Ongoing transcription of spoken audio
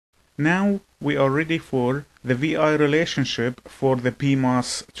Now we are ready for the VI relationship for the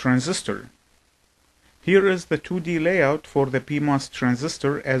PMOS transistor. Here is the 2D layout for the PMOS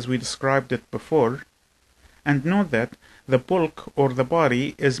transistor as we described it before. And note that the bulk or the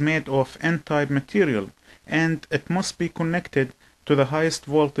body is made of N-type material and it must be connected to the highest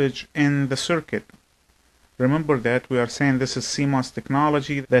voltage in the circuit. Remember that we are saying this is CMOS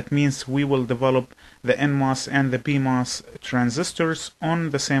technology. That means we will develop the NMOS and the PMOS transistors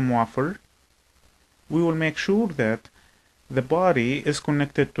on the same wafer. We will make sure that the body is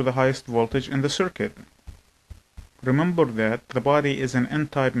connected to the highest voltage in the circuit. Remember that the body is an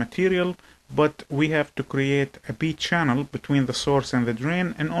N-type material, but we have to create a P channel between the source and the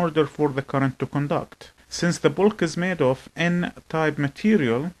drain in order for the current to conduct. Since the bulk is made of N-type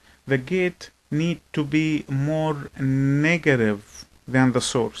material, the gate need to be more negative than the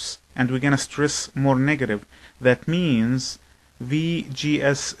source, and we're gonna stress more negative. That means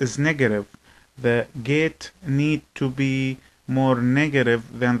VGS is negative. The gate need to be more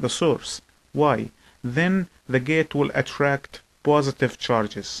negative than the source. Why? Then the gate will attract positive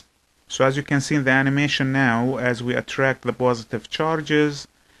charges. So as you can see in the animation now, as we attract the positive charges,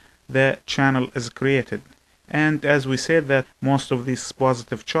 the channel is created. And as we said that most of these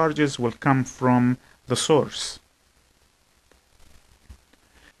positive charges will come from the source.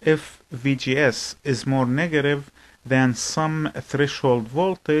 If VGS is more negative than some threshold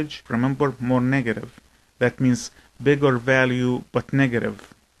voltage, remember, more negative, that means bigger value but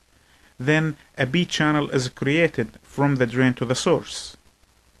negative, then a B channel is created from the drain to the source.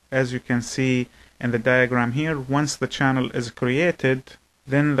 As you can see in the diagram here, once the channel is created,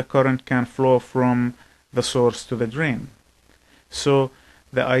 then the current can flow from the source to the drain. So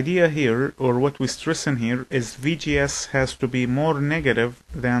the idea here, or what we stress in here, is VGS has to be more negative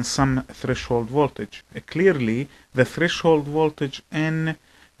than some threshold voltage. Clearly, the threshold voltage in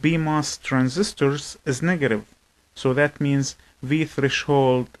PMOS transistors is negative. So that means V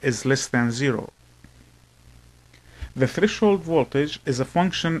threshold is less than 0. The threshold voltage is a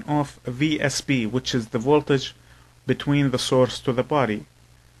function of VSB, which is the voltage between the source to the body,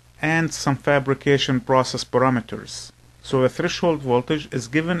 and some fabrication process parameters. So the threshold voltage is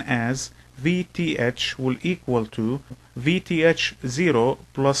given as VTH will equal to VTH0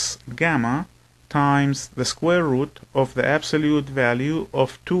 plus gamma times the square root of the absolute value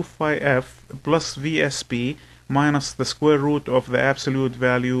of 2 phi f plus VSB minus the square root of the absolute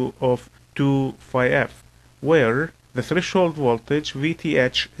value of 2 phi f, where the threshold voltage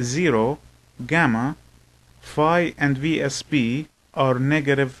VTH0, gamma, phi and VSB are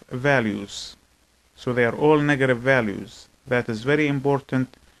negative values. So they are all negative values. That is very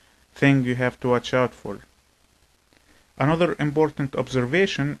important thing you have to watch out for. Another important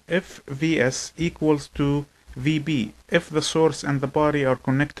observation, if Vs equals to Vb, if the source and the body are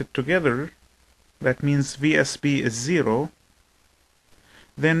connected together, that means VSB is 0,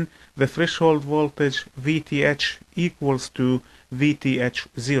 then the threshold voltage VTH equals to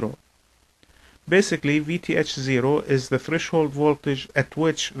VTH0. Basically, VTH0 is the threshold voltage at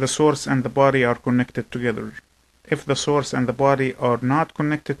which the source and the body are connected together. If the source and the body are not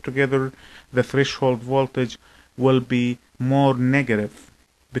connected together, the threshold voltage will be more negative.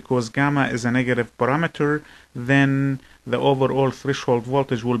 Because gamma is a negative parameter, then the overall threshold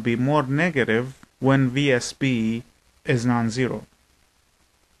voltage will be more negative when VSB is non-zero.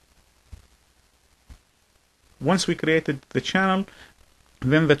 Once we created the channel,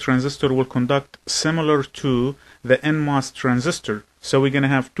 then the transistor will conduct similar to the NMOS transistor. So we're going to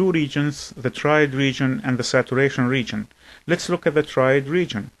have two regions, the triode region and the saturation region. Let's look at the triode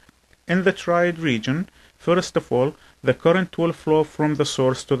region. In the triode region, first of all, the current will flow from the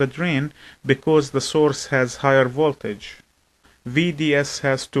source to the drain because the source has higher voltage. VDS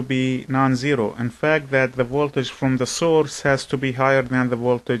has to be non-zero. In fact, that the voltage from the source has to be higher than the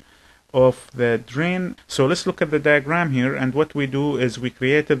voltage of the drain. So let's look at the diagram here, and what we do is we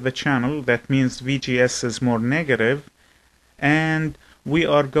created the channel. That means VGS is more negative, and we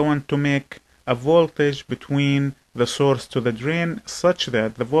are going to make a voltage between the source to the drain such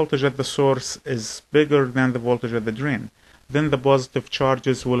that the voltage at the source is bigger than the voltage at the drain. Then the positive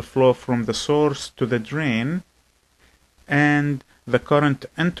charges will flow from the source to the drain, and the current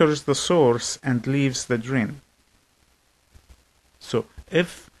enters the source and leaves the drain. So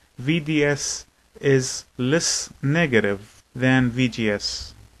if VDS is less negative than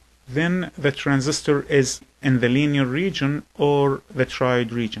VGS, then the transistor is in the linear region or the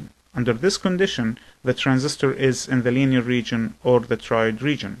triode region. Under this condition, the transistor is in the linear region or the triode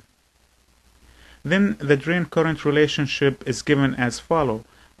region. Then the drain current relationship is given as follow.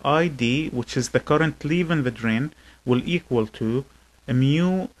 ID, which is the current leaving the drain, will equal to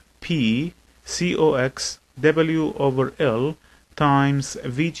mu P COX W over L times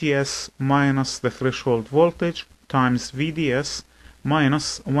VGS minus the threshold voltage times VDS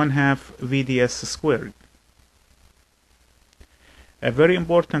minus 1/2 VDS squared. A very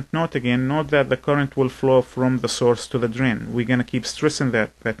important note again, note that the current will flow from the source to the drain. We're going to keep stressing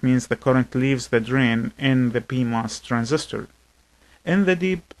that. That means the current leaves the drain in the PMOS transistor. In the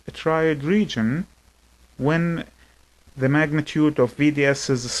deep triode region, when the magnitude of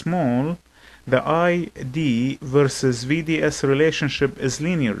VDS is small, the ID versus VDS relationship is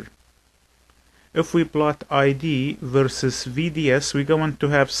linear. If we plot ID versus VDS, we're going to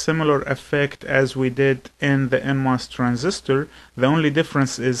have similar effect as we did in the NMOS transistor. The only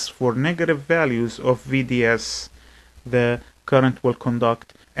difference is for negative values of VDS, the current will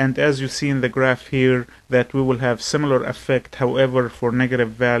conduct. And as you see in the graph here, that we will have similar effect, however, for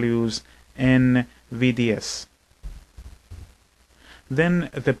negative values in VDS. Then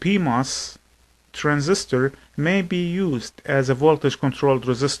the PMOS transistor may be used as a voltage controlled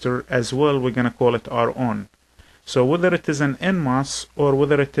resistor as well. We're going to call it R-on. So whether it is an NMOS or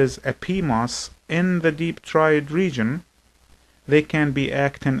whether it is a PMOS in the deep triode region, they can be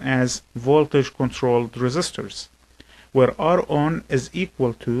acting as voltage controlled resistors, where R-on is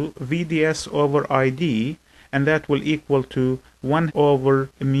equal to VDS over ID, and that will equal to 1 over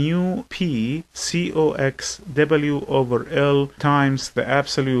mu P COX W over L times the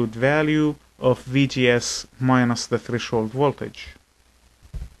absolute value of VGS minus the threshold voltage.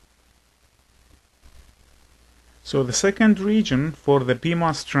 So the second region for the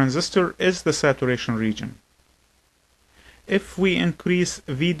PMOS transistor is the saturation region. If we increase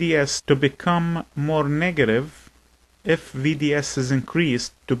VDS to become more negative, if VDS is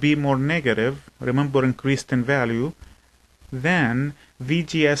increased to be more negative, remember increased in value, then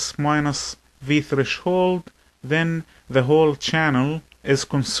VGS minus V threshold, then the whole channel is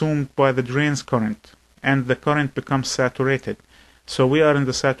consumed by the drain's current and the current becomes saturated. So we are in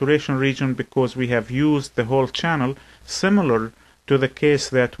the saturation region because we have used the whole channel, similar to the case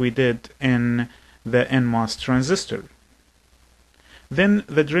that we did in the NMOS transistor. Then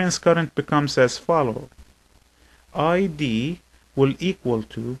the drain's current becomes as follows. ID will equal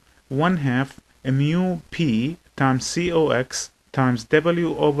to 1/2 mu P times COX times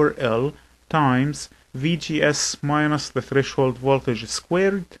W over L times VGS minus the threshold voltage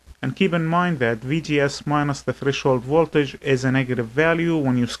squared. And keep in mind that VGS minus the threshold voltage is a negative value.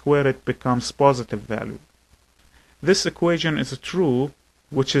 When you square it, becomes positive value. This equation is true,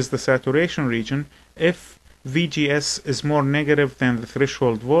 which is the saturation region, if VGS is more negative than the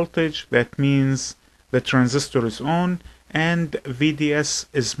threshold voltage. That means the transistor is on, and VDS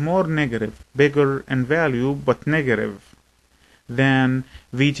is more negative, bigger in value but negative, than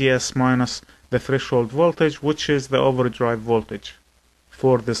VGS minus the threshold voltage, which is the overdrive voltage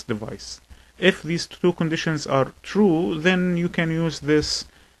for this device. If these two conditions are true, then you can use this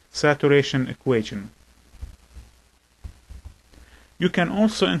saturation equation. You can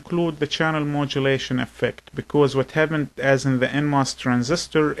also include the channel modulation effect, because what happened as in the NMOS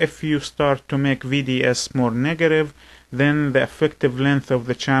transistor, if you start to make VDS more negative, then the effective length of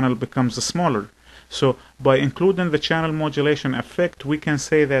the channel becomes smaller. So by including the channel modulation effect, we can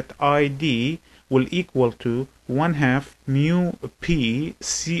say that ID will equal to 1/2 mu P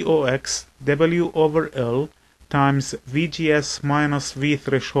COX W over L times VGS minus V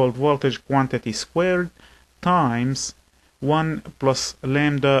threshold voltage quantity squared times 1 plus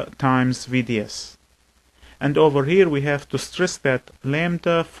lambda times VDS. And over here we have to stress that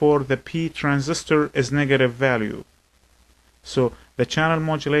lambda for the P transistor is negative value. So the channel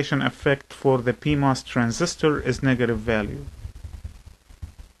modulation effect for the PMOS transistor is negative value.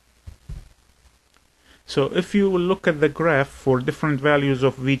 So if you will look at the graph for different values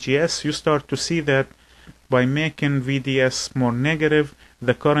of VGS, you start to see that by making VDS more negative,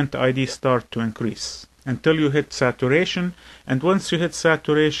 the current ID start to increase until you hit saturation. And once you hit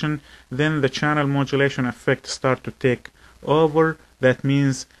saturation, then the channel modulation effect start to take over. That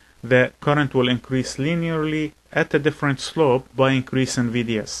means the current will increase linearly at a different slope by increasing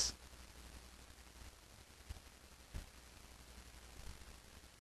VDS.